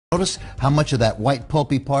Notice how much of that white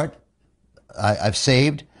pulpy part I've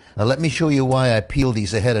saved. Now let me show you why I peel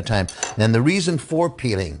these ahead of time. And the reason for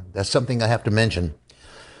peeling, that's something I have to mention.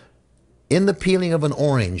 In the peeling of an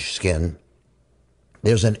orange skin,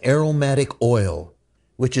 there's an aromatic oil,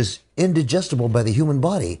 which is indigestible by the human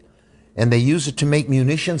body. And they use it to make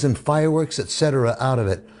munitions and fireworks, etc. out of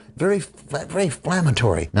it. Very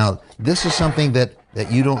inflammatory. Now, this is something that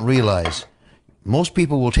you don't realize. Most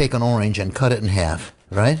people will take an orange and cut it in half,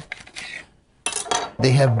 right? They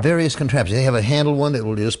have various contraptions. They have a handle one that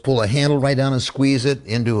will just pull a handle right down and squeeze it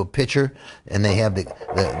into a pitcher. And they have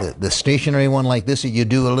the stationary one like this that you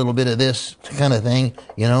do a little bit of this kind of thing,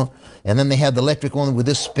 you know. And then they have the electric one where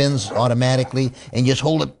this spins automatically and you just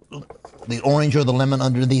hold it, the orange or the lemon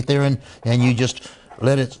underneath there, and you just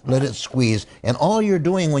let it squeeze. And all you're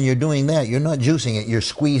doing when you're doing that, you're not juicing it, you're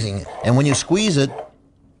squeezing it. And when you squeeze it,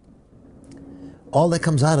 all that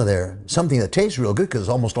comes out of there, something that tastes real good because it's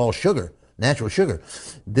almost all sugar, natural sugar.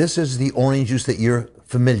 This is the orange juice that you're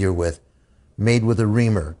familiar with, made with a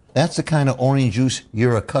reamer. That's the kind of orange juice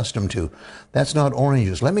you're accustomed to. That's not orange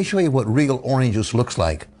juice. Let me show you what real orange juice looks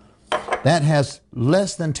like. That has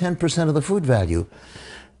less than 10% of the food value.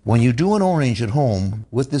 When you do an orange at home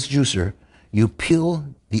with this juicer, you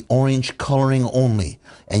peel the orange coloring only,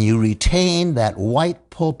 and you retain that white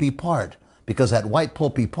pulpy part, because that white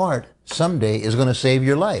pulpy part someday is going to save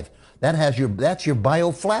your life. That's your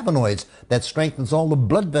bioflavonoids that strengthens all the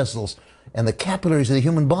blood vessels and the capillaries of the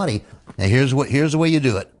human body. Now here's the way you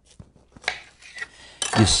do it.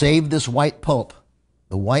 You save this white pulp.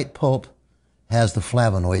 The white pulp has the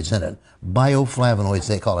flavonoids in it. Bioflavonoids,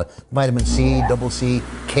 they call it. Vitamin C, double C,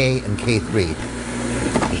 K, and K3.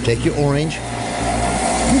 Just take your orange.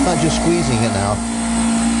 You're not just squeezing it now.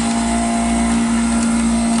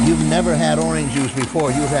 You've never had orange juice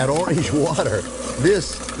before. You've had orange water.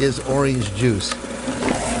 This is orange juice.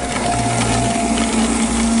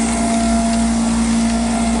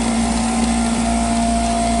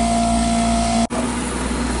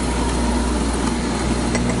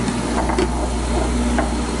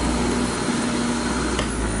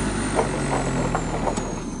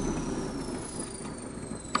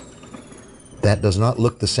 That does not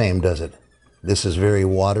look the same, does it? This is very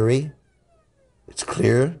watery. It's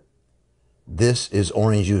clear. This is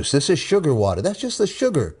orange juice. This is sugar water. That's just the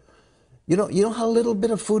sugar. You know how little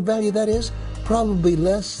bit of food value that is? Probably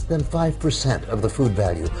less than 5% of the food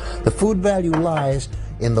value. The food value lies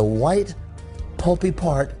in the white pulpy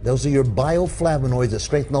part. Those are your bioflavonoids that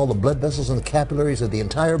strengthen all the blood vessels and the capillaries of the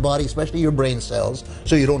entire body, especially your brain cells,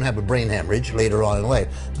 so you don't have a brain hemorrhage later on in life.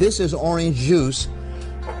 This is orange juice.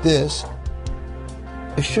 This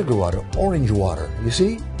is sugar water, orange water. You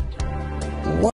see?